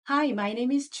Hi, my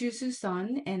name is Jusu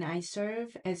Son, and I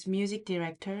serve as music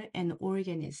director and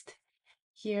organist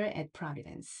here at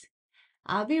Providence.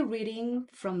 I'll be reading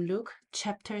from Luke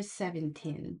chapter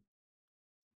 17.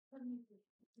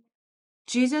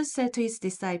 Jesus said to his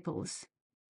disciples,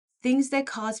 "Things that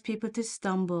cause people to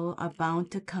stumble are bound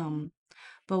to come,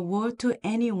 but woe to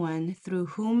anyone through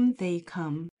whom they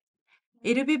come.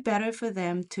 It'll be better for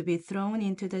them to be thrown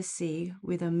into the sea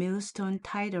with a millstone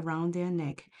tied around their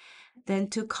neck than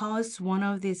to cause one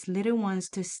of these little ones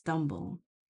to stumble.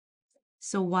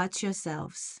 So watch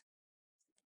yourselves.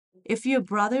 If your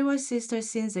brother or sister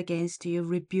sins against you,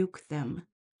 rebuke them.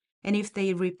 And if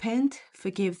they repent,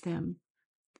 forgive them.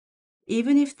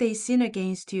 Even if they sin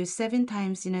against you 7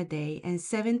 times in a day and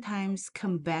 7 times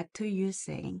come back to you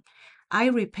saying, 'I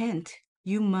repent,'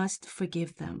 you must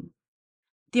forgive them."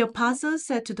 The apostles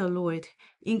said to the Lord,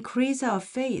 "Increase our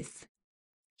faith."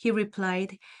 He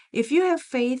replied, "If you have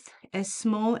faith as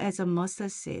small as a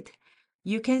mustard seed,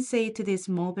 you can say to this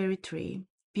mulberry tree,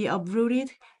 'Be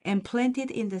uprooted and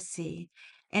planted in the sea,'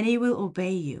 and it will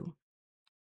obey you.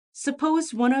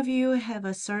 Suppose one of you have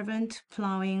a servant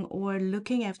plowing or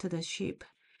looking after the sheep.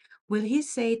 Will he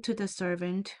say to the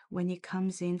servant when he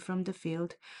comes in from the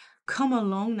field, 'Come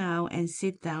along now and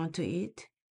sit down to eat'?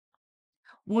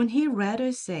 Won't he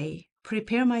rather say,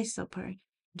 'Prepare my supper,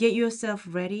 get yourself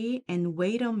ready, and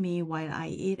wait on me while I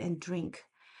eat and drink.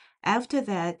 After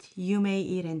that, you may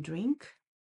eat and drink'?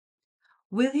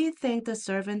 Will he thank the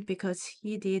servant because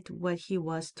he did what he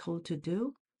was told to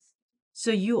do?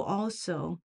 So you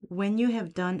also, when you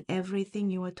have done everything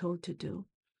you were told to do,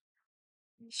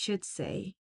 should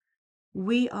say,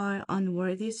 'We are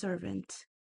unworthy servants.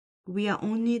 We are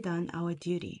only done our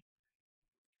duty.'"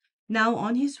 Now,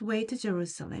 on his way to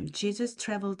Jerusalem, Jesus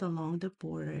traveled along the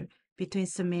border between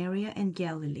Samaria and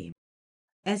Galilee.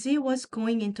 As he was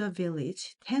going into a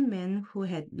village, 10 men who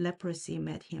had leprosy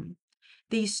met him.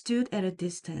 They stood at a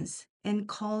distance and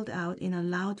called out in a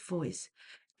loud voice,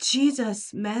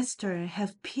 "Jesus, Master,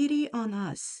 have pity on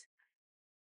us."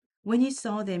 When he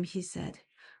saw them, he said,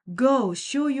 "Go,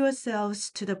 show yourselves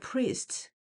to the priests."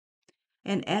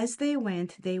 And as they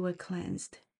went, they were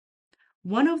cleansed.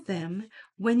 One of them,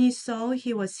 when he saw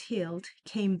he was healed,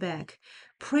 came back,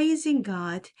 praising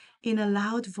God in a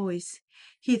loud voice.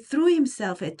 He threw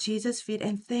himself at Jesus' feet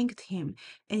and thanked him,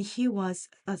 and he was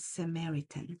a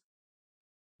Samaritan.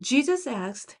 Jesus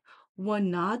asked, "Were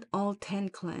not all 10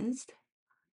 cleansed?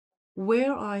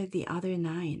 Where are the other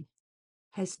 9?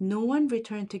 Has no one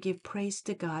returned to give praise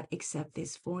to God except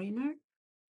this foreigner?"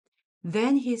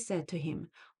 Then he said to him,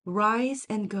 "Rise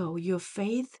and go, your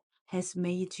faith has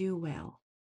made you well."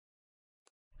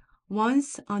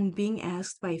 Once, on being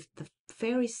asked by the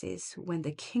Pharisees when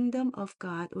the kingdom of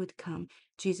God would come,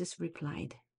 Jesus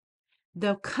replied,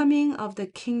 "The coming of the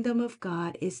kingdom of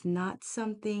God is not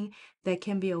something that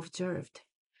can be observed,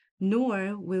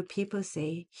 nor will people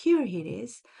say, 'Here it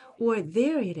is,' or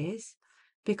 'There it is,'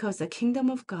 because the kingdom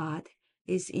of God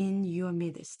is in your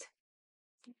midst."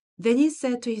 Then he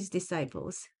said to his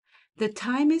disciples, "The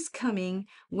time is coming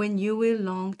when you will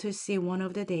long to see one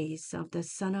of the days of the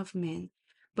Son of Man,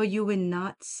 but you will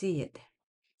not see it.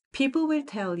 People will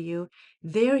tell you,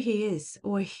 'There he is,'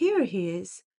 or 'Here he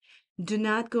is.' Do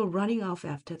not go running off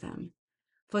after them.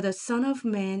 For the Son of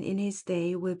Man in his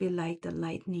day will be like the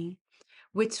lightning,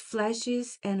 which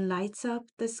flashes and lights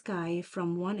up the sky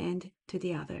from one end to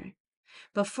the other.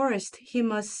 But first he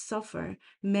must suffer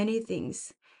many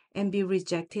things and be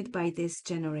rejected by this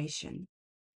generation.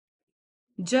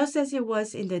 Just as it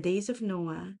was in the days of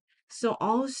Noah, so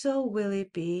also will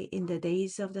it be in the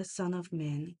days of the Son of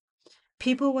Man.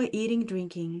 People were eating,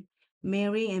 drinking,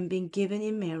 marrying, and being given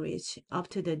in marriage up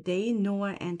to the day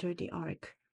Noah entered the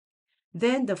ark.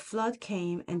 Then the flood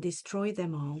came and destroyed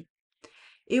them all.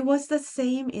 It was the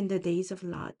same in the days of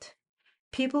Lot.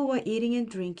 People were eating and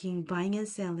drinking, buying and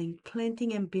selling,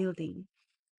 planting and building.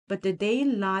 But the day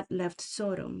Lot left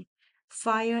Sodom,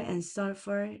 fire and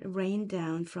sulfur rained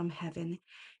down from heaven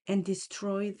and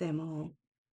destroyed them all.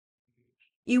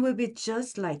 It will be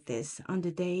just like this on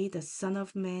the day the Son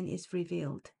of Man is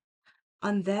revealed.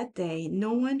 On that day,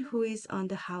 no one who is on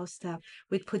the housetop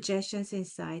with possessions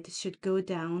inside should go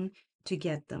down to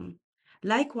get them.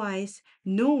 Likewise,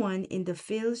 no one in the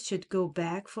fields should go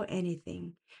back for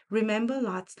anything. Remember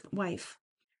Lot's wife.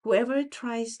 Whoever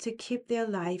tries to keep their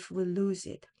life will lose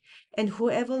it, and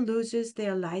whoever loses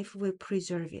their life will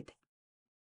preserve it.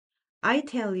 I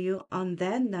tell you, on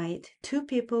that night, 2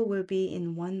 people will be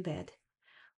in one bed.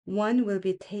 One will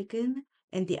be taken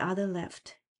and the other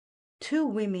left. 2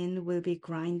 women will be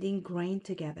grinding grain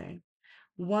together.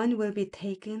 One will be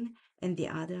taken and the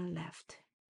other left.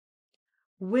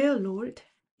 "Where, Lord?"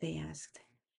 they asked.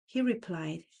 He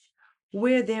replied,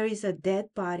 "Where there is a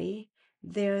dead body,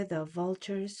 there the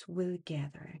vultures will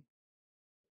gather."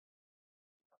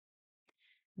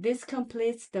 This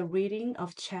completes the reading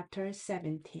of chapter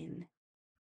 17.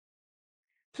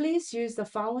 Please use the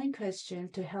following question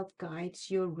to help guide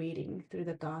your reading through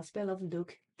the Gospel of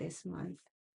Luke this month.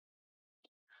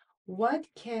 What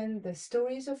can the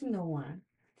stories of Noah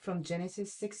from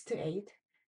Genesis 6 to 8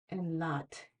 and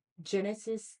Lot,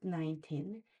 Genesis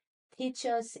 19, teach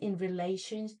us in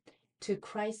relation to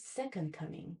Christ's second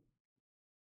coming?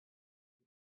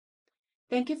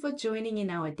 Thank you for joining in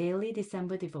our daily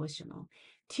December devotional.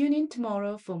 Tune in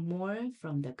tomorrow for more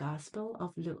from the Gospel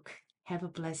of Luke. Have a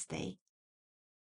blessed day.